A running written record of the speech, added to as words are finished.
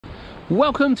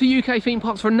Welcome to UK Theme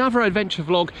Parks for another adventure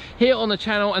vlog here on the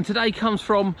channel, and today comes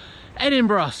from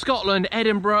Edinburgh, Scotland,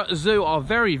 Edinburgh Zoo, our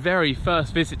very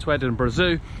first visit to Edinburgh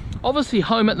Zoo. Obviously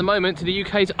home at the moment to the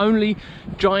UK's only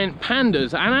giant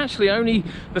pandas, and actually only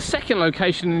the second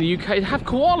location in the UK to have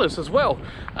koalas as well.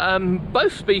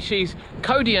 Both species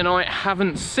Cody and I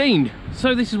haven't seen,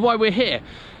 so this is why we're here.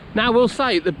 Now we'll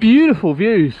say the beautiful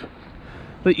views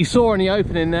that you saw in the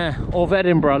opening there of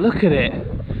Edinburgh, look at it.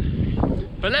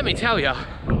 But let me tell you,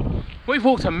 we've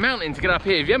walked a mountain to get up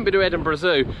here. If you haven't been to Edinburgh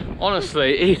Zoo,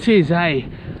 honestly, it is a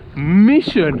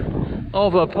mission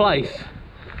of a place.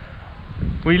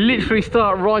 We literally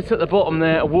start right at the bottom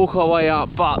there, walk our way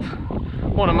up, but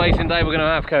what an amazing day we're going to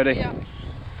have, Cody. Yeah.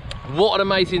 What an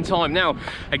amazing time. Now,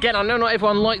 again, I know not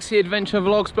everyone likes the adventure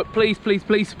vlogs, but please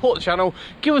support the channel.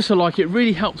 Give us a like, it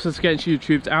really helps us against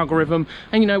YouTube's algorithm.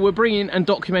 And you know, we're bringing and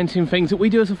documenting things that we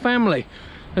do as a family.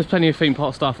 There's plenty of theme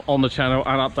park stuff on the channel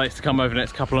and updates to come over the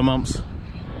next couple of months.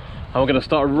 And we're going to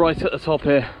start right at the top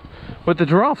here with the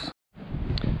giraffes.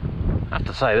 I have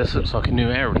to say, this looks like a new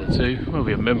area too. Well,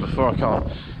 we haven't been before, I can't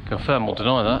confirm or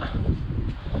deny that.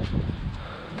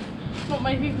 Not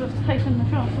many people have taken the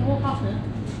chance to walk up here.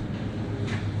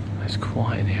 It's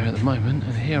quiet in here at the moment,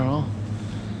 and here are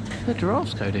the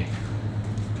giraffes, Cody.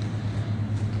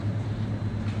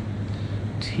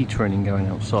 Tea training going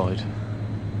outside.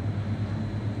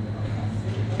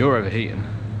 You're overheating.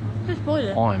 It's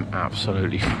boiling. I'm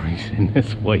absolutely freezing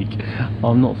this week.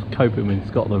 I'm not coping with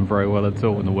Scotland very well at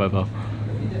all in the weather.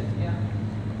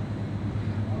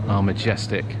 Oh,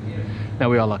 majestic. Now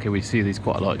we are lucky we see these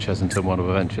quite a lot at Chesington World of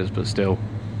Adventures, but still,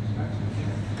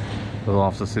 we'll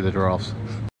have to see the giraffes.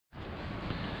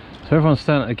 So everyone's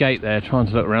standing at the gate there trying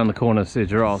to look around the corner to see the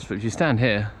giraffes, but if you stand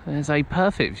here, there's a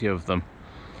perfect view of them.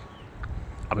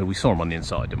 I mean, we saw them on the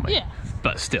inside, didn't we? Yeah.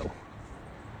 But still.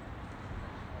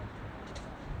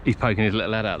 He's poking his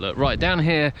little head out, look. Right, down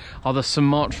here are the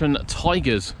Sumatran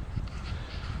tigers.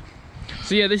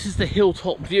 So yeah, this is the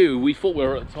hilltop view. We thought we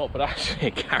were at the top, but actually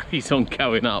it carries on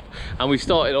going up. And we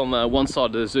started on one side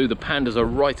of the zoo. The pandas are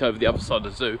right over the other side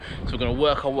of the zoo. So we're gonna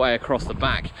work our way across the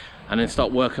back and then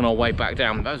start working our way back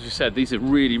down. As we said, these are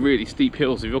really steep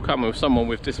hills. If you're coming with someone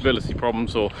with disability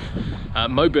problems or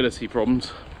mobility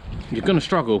problems, you're gonna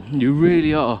struggle. You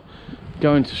really are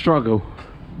going to struggle.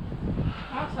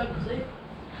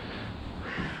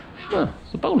 Oh,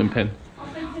 it's a bowling pin.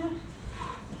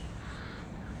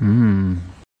 Hmm.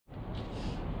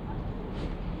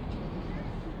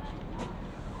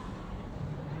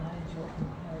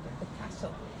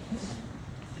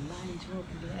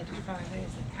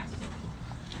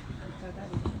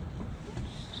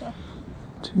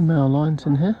 Two male lions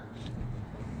in here.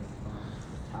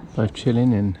 Both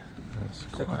chilling in. So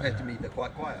compared to me, they're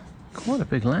quite quiet. Quite a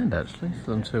big land actually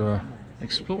for them to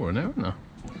explore now, isn't there?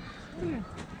 Yeah.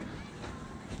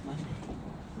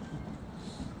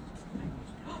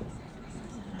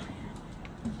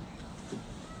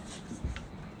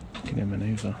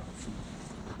 Manoeuvre.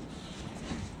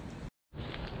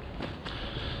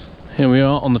 Here we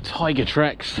are on the tiger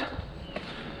tracks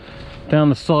down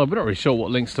the side. We're not really sure what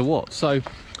links to what, so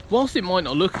whilst it might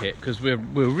not look it, because we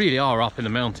really are up in the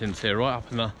mountains here, right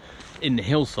up in the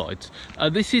hillsides,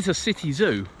 this is a city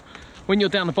zoo. When you're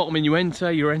down the bottom and you're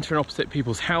entering opposite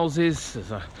people's houses.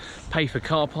 There's a pay for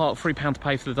car park, £3 to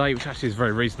pay for the day, which actually is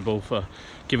very reasonable for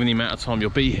given the amount of time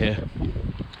you'll be here.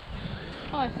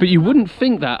 But you wouldn't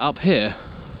think that up here.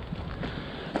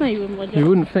 No, you wouldn't, would you? You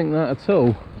wouldn't think that at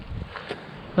all.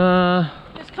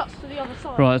 Let's cut to the other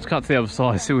side. Right, let's cut to the other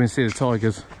side, see if we can see the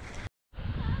tigers.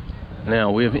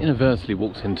 Now, we have inadvertently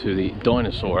walked into the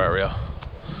dinosaur area,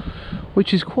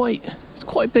 which is quite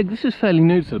big. This is fairly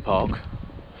new to the park.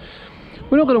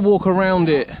 We're not going to walk around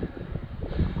it.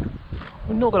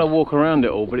 We're not going to walk around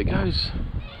it all, but it goes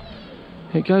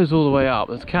all the way up.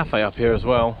 There's a cafe up here as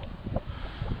well.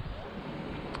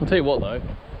 I'll tell you what though,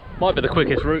 might be the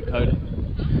quickest route, Cody.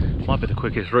 Might be the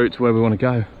quickest route to where we want to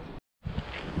go.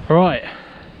 Alright,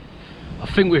 I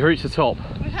think we've reached the top.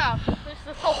 We have. This is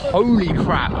the top of... Holy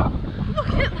crap! Look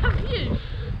at that view!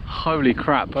 Holy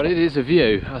crap, but it is a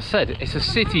view. I said, it's a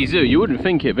city zoo. You wouldn't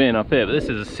think it being up here, but this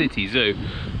is a city zoo.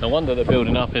 No wonder they're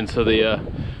building up into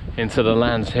the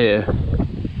lands here.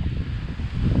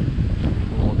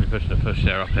 We'll be pushing a push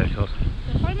there up here, God.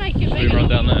 If I make it Should we run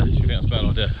down there? Do you think that's a bad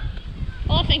idea?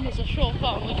 I think it's a short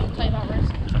cut and we can take that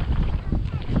risk.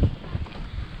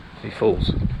 If he falls,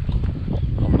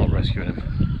 I'm not rescuing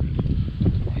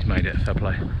him. He's made it, fair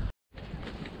play.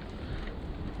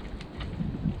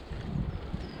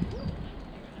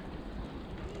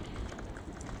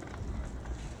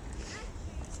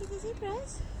 See the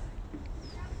zebras?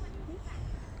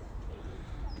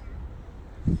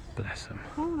 Bless them.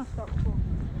 I want to stop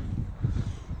talking.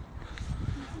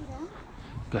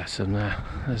 Bless them there.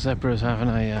 The zebras having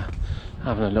a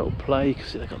little play. You can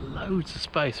see they've got loads of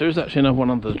space. There is actually another one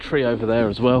under the tree over there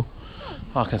as well.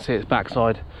 I can see its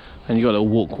backside, and you've got a little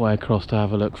walkway across to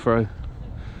have a look through.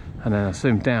 And then I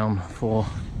zoom down for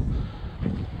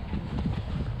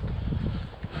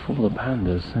the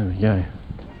pandas. There we go.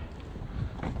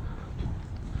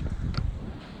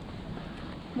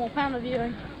 More panda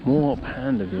viewing. More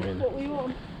panda viewing. That's what we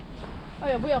want. Oh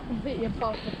yeah, we are completely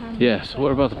above the pandas. Yes,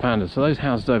 what about the pandas? So those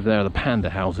houses over there are the panda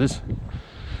houses.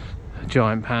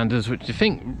 Giant pandas, which you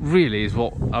think really is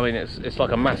what, I mean, it's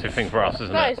like a massive thing for us,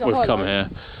 isn't it? We've come here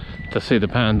to see the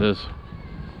pandas.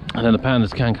 And then the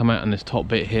pandas can come out in this top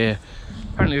bit here.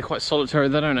 Apparently they're quite solitary,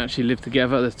 they don't actually live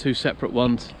together, there's two separate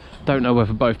ones. Don't know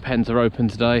whether both pens are open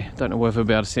today. Don't know whether we'll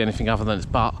be able to see anything other than its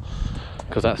butt,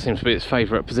 because that seems to be its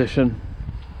favourite position.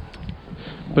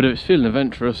 But if it's feeling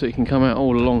adventurous, it can come out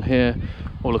all along here,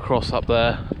 all across up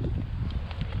there.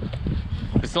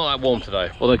 It's not that warm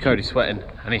today, although Cody's sweating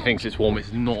and he thinks it's warm.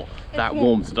 It's not that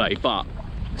warm today, but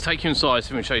let's take you inside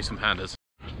so we can show you some pandas.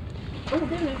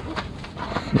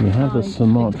 We have the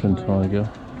Sumatran tiger.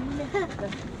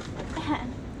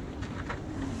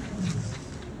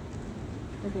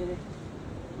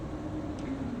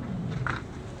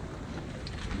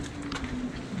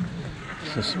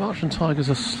 So Sumatran tigers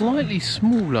are slightly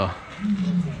smaller.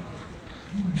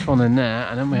 Which one in there?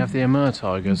 And then we have the Amur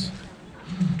tigers.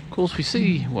 Of course we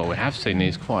see, well, we have seen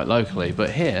these quite locally, but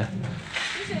here...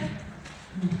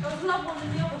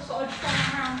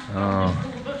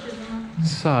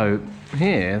 So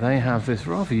here they have this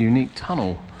rather unique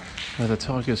tunnel where the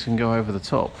tigers can go over the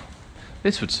top.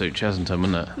 This would suit Chesington,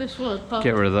 wouldn't it? This would.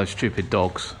 Get rid of those stupid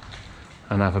dogs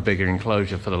and have a bigger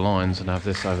enclosure for the lions and have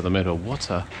this over the middle. What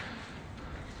a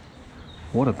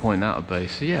point that would be.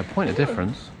 So yeah, point of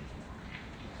difference.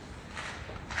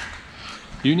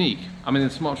 Unique. I mean, the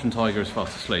Sumatran tiger is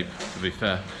fast asleep, to be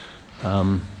fair.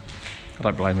 I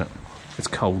don't blame it. It's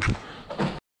cold.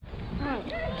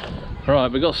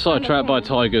 Right, we got sidetracked by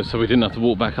tigers, so we didn't have to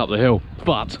walk back up the hill.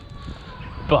 But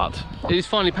it is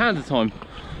finally panda time,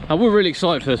 and we're really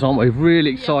excited for this, aren't we?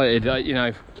 Really excited. You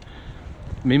know,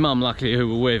 my mum, luckily, who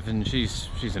we're with, and she's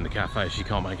in the cafe. She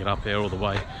can't make it up here all the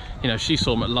way. You know, she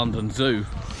saw them at London Zoo.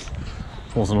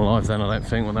 Wasn't alive then, I don't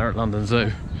think, when they were at London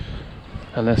Zoo.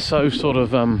 And they're so sort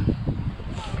of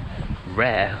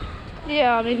rare.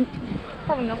 Yeah, I mean,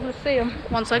 probably not going to see them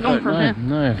once they're gone from here.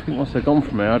 No, I think once they're gone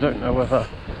from here, I don't know whether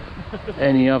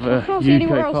any other I can't see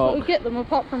anywhere else that park. would get them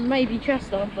apart from maybe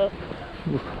Chester, but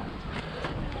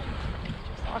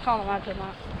I can't imagine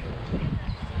that.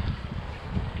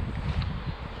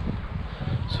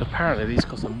 So apparently these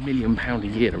cost £1 million a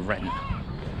year to rent.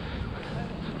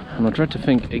 And I dread to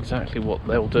think exactly what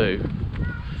they'll do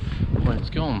when it's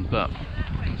gone, but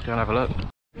let's go and have a look.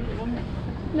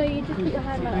 No, you just put your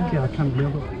hand like that. Yeah, I can't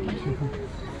remember.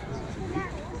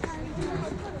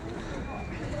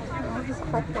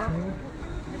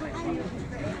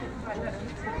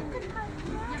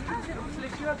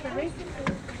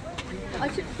 I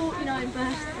took 49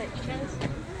 birth pictures.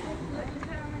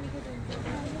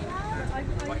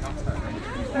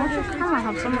 Why does your camera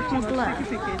have so much more glare?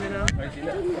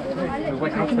 We're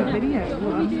taking a video.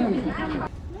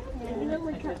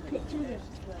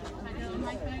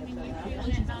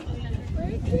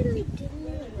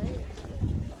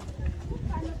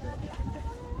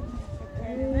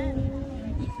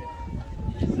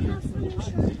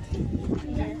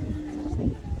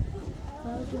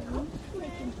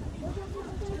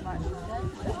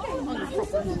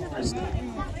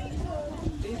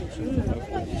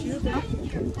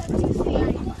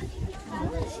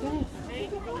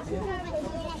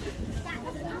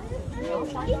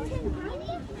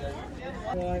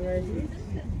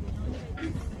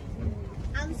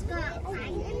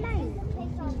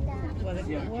 Well, they've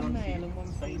got one male and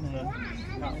one female.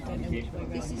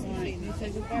 This is the female, so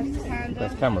the both stand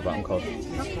There's up. camera button, Cod.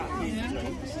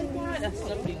 That's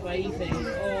lovely waving.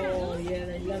 Oh, yeah,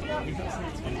 they love that. You've got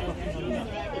something to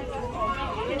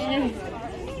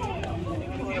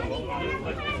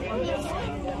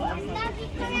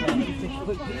take a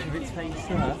quick picture of its face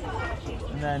there,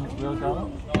 and then we'll go up.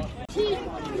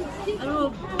 Oh,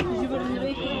 because you've got a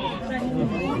big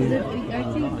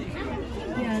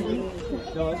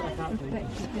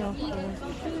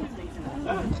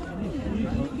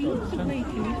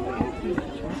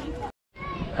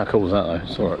How cool was that though?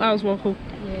 Saw it. That was more cool.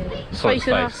 Saw its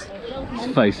Facing face.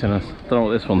 It's facing us. Don't know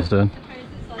what this one's doing.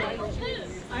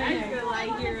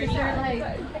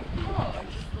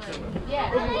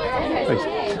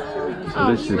 So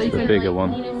this is the bigger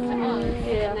one.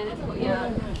 Yeah.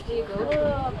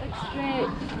 Look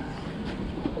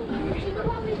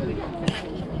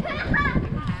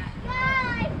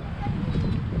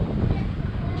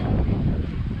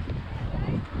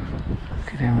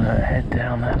at him with that head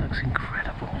down, that looks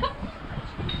incredible.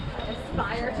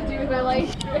 Aspire to do my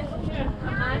life.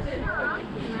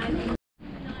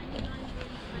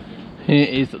 Here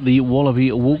is the Wallaby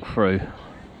walkthrough,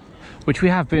 which we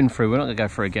have been through. We're not going to go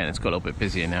through again, it's got a little bit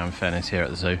busier now in fairness here at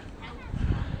the zoo.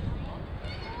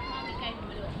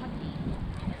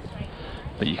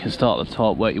 But you can start at the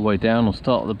top, work your way down, or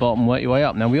start at the bottom, work your way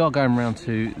up. Now we are going around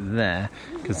to there,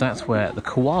 because that's where the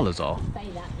koalas are.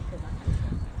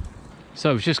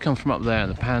 So we've just come from up there,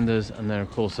 and the pandas, and then of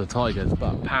course the tigers,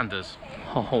 but pandas,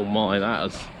 oh my,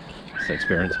 that's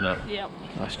experience, isn't it? Yep.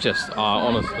 That's just,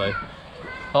 honestly,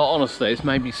 it's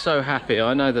made me so happy.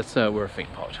 I know that we're a theme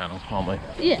park channel, aren't we?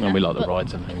 Yeah. And we like the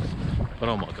rides and things. But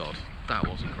oh my god, that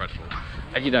was incredible.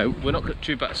 And you know, we're not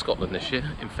due back to Scotland this year,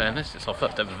 in fairness. It's our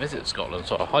first ever visit to Scotland,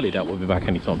 so I highly doubt we'll be back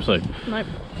anytime soon. Nope.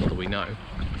 Not that we know.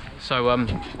 So,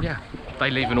 yeah, they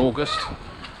leave in August.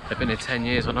 They've been here 10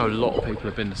 years. I know a lot of people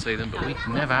have been to see them, but we've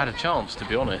never had a chance, to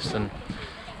be honest. And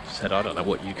said, I don't know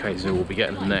what UK zoo will be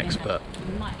getting them next, but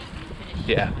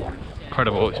yeah,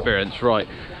 incredible experience. Right,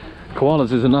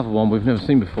 koalas is another one we've never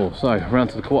seen before, so round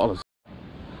to the koalas.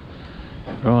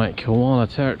 Right, koala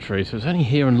territory. So it's only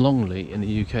here in Longley in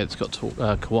the UK that's got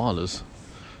koalas.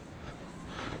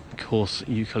 Of course,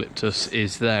 eucalyptus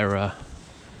is their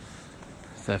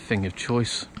thing of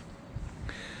choice.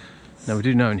 Now we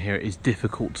do know in here it is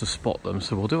difficult to spot them,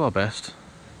 so we'll do our best.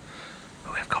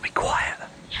 But we've got to be quiet.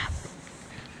 Yeah.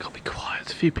 Got to be quiet.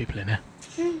 There's a few people in here.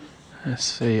 Let's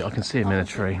see. I can see him in a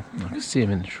tree. I can see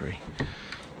him in a tree.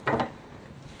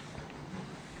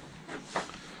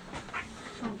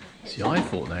 See, I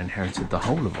thought they inherited the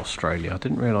whole of Australia. I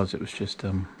didn't realise it was just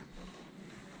on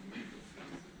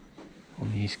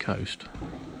the east coast.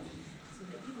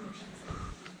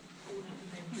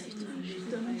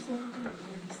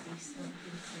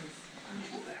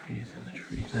 There he is in the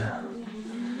tree there.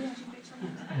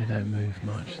 They don't move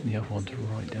much, and the other one's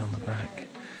right down the back.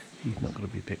 He's not going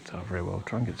to be picked up very well.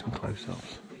 Try and get some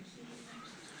close-ups.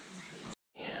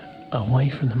 Yeah, away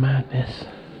from the madness.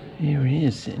 Here he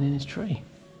is, sitting in his tree.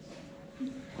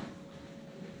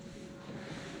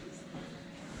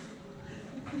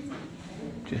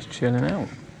 Just chilling out.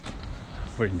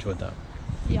 Really enjoyed that.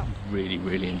 Yeah.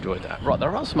 Really enjoyed that. Right,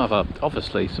 there are some other,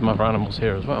 obviously, some other animals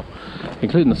here as well,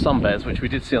 including the sun bears, which we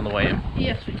did see on the way in.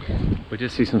 Yes, we did. We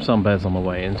did see some sun bears on the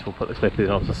way in, so we'll put the clip in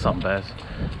of the sun bears.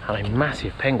 And a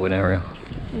massive penguin area.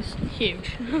 It's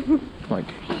huge. Like,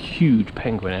 huge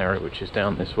penguin area, which is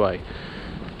down this way.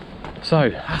 So,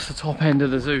 that's the top end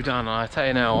of the zoo done. And I tell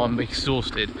you now, I'm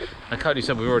exhausted. And Cody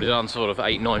said we've already done sort of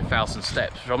 8,000–9,000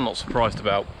 steps, which I'm not surprised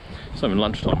about. It's not even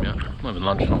lunchtime yet. Not even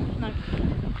lunchtime. No.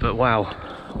 But wow.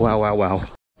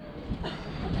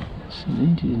 It's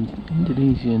an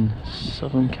Indonesian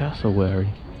southern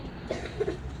cassowary.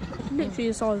 Literally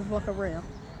the size of like a rhea.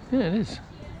 Yeah, it is.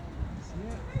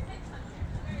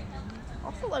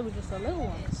 I thought they were just the little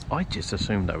ones. I just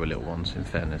assumed they were little ones, in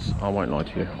fairness. I won't lie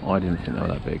to you. I didn't think they were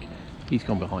that big. He's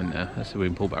gone behind there. Let's see if we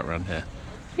can pull back around here.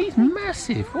 He's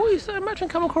massive. What is that? Imagine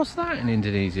coming across that in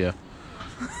Indonesia.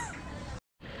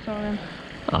 Sorry.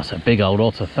 That's a big old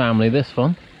otter family, this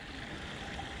one.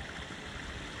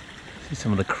 See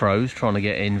some of the crows trying to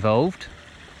get involved.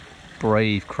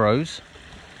 Brave crows.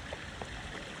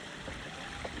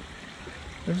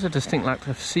 There's a distinct lack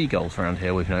of seagulls around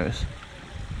here, we've noticed.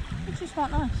 Which is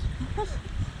quite nice.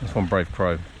 That's one brave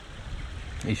crow.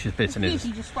 He's just bitten his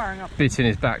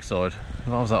backside. If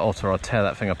I was that otter, I'd tear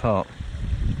that thing apart.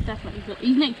 Definitely.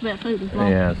 He's next to a bit of food as well.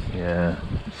 Yeah.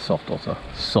 Soft otter.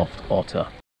 Soft otter.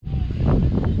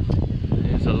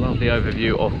 Here's a lovely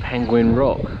overview of Penguin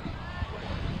Rock.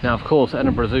 Now, of course,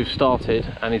 Edinburgh Zoo started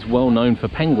and is well known for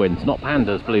penguins, not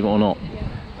pandas, believe it or not.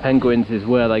 Penguins is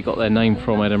where they got their name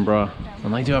from, Edinburgh.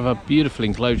 And they do have a beautiful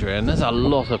enclosure here, and there's a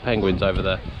lot of penguins over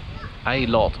there. A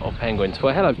lot of penguins.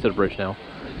 We'll head over to the bridge now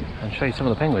and show you some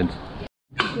of the penguins.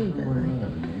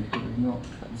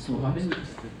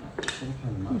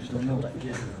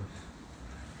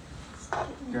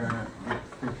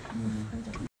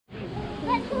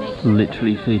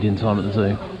 Literally feeding time at the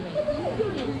zoo.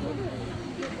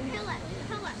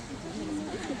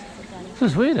 This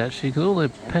is weird actually, because all the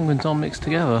penguins are mixed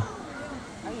together.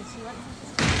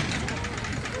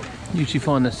 Usually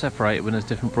find they're separated when there's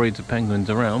different breeds of penguins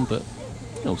around, but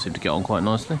they all seem to get on quite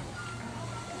nicely.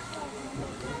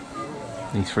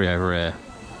 These three over here,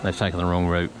 they've taken the wrong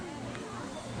route.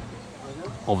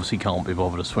 Obviously can't be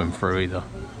bothered to swim through either.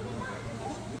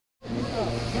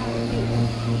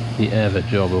 The ever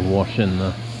job of washing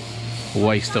the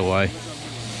waste away.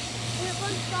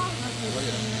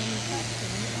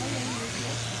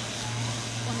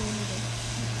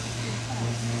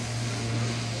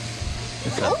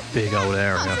 It's a big old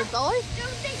area.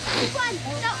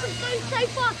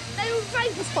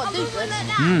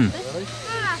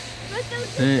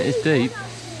 It's deep.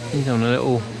 He's on a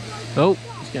little... Oh,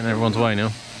 he's getting everyone's way now.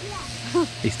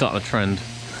 He's starting a trend.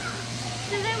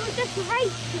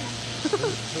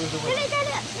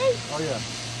 Oh yeah.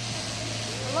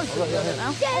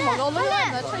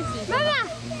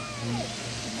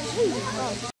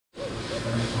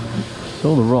 So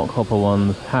all the rock hopper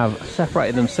ones have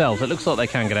separated themselves. It looks like they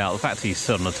can get out. The fact he's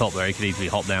stood on the top there, he could easily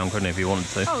hop down, couldn't he, if he wanted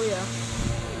to? Oh yeah.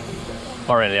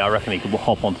 I reckon he could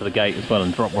hop onto the gate as well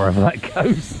and drop wherever that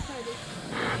goes.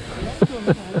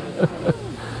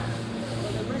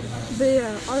 But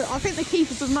yeah, I think the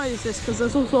keepers have noticed this because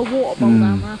there's also a water bowl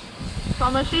down there. So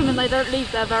I'm assuming they don't leave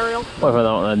there very often. Whether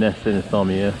they're not their nest in this time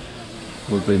of year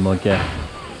would be my guess.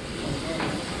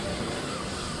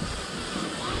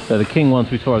 So the king ones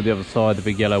we saw on the other side, the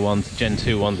big yellow ones, Gen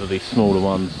 2 ones are these smaller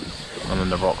ones, and then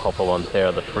the rock hopper ones here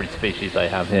are the three species they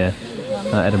have here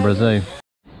at Edinburgh Zoo.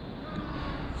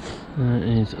 There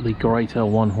is the greater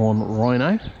one-horn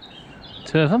rhino,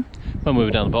 2 of them. When we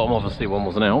were down the bottom, obviously one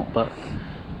wasn't out, but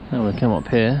now we come up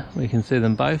here, we can see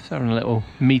them both having a little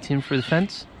meeting through the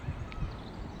fence.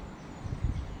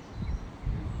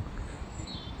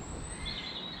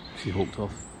 She walked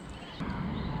off.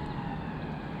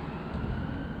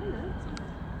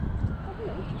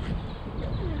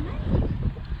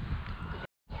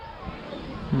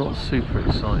 Not super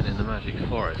exciting in the Magic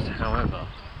Forest, however,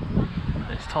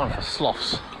 it's time for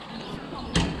sloths.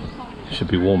 Should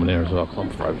be warm in here as well because I'm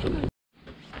frozen.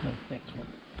 No, next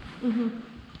one.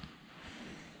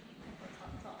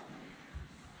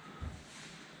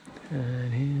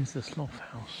 And here's the sloth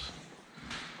house.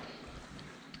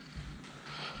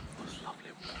 Oh, it's lovely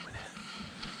and warm in here.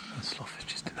 And sloth is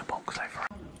just in a box over.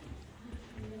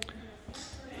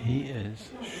 He is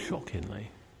shockingly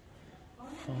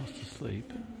fast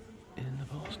asleep in the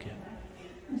basket.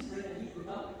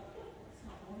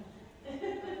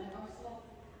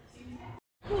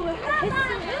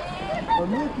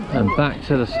 And back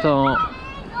to the start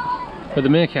with the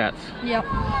meerkats. Yep.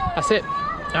 That's it.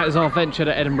 That is our venture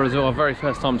to Edinburgh Zoo, our very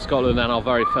first time to Scotland and our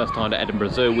very first time to Edinburgh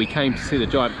Zoo. We came to see the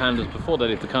giant pandas before they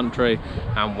left the country,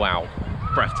 and wow,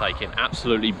 breathtaking,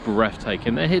 absolutely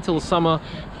breathtaking. They're here till the summer.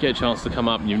 You get a chance to come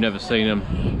up and you've never seen them,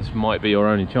 this might be your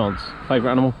only chance.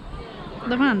 Favourite animal?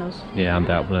 The pandas. Yeah,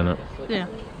 undoubtedly, isn't it? Yeah.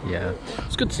 Yeah.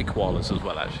 It's good to see koalas as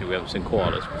well, actually. We haven't seen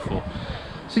koalas before.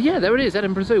 So yeah, there it is,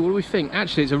 Edinburgh Zoo. What do we think?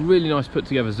 Actually, it's a really nice put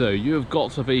together zoo. You have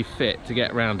got to be fit to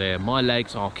get around here. My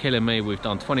legs are killing me. We've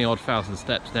done 20-odd thousand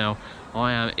steps now.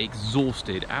 I am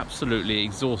exhausted, absolutely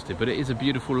exhausted, but it is a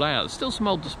beautiful layout. There's still some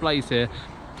old displays here.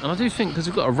 And I do think, because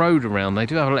we've got a road around, they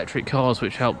do have electric cars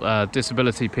which help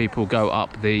disability people go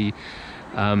up the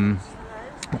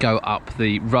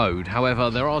road. However,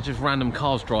 there are just random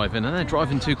cars driving, and they're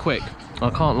driving too quick. I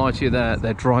can't lie to you,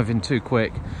 they're driving too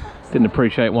quick. Didn't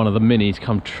appreciate one of the minis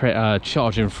come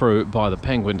charging through by the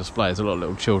penguin display. There's a lot of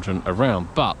little children around.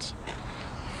 But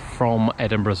from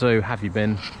Edinburgh Zoo, have you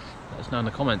been? Let us know in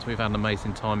the comments. We've had an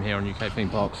amazing time here on UK Theme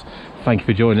Parks. Thank you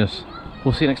for joining us.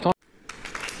 We'll see you next time.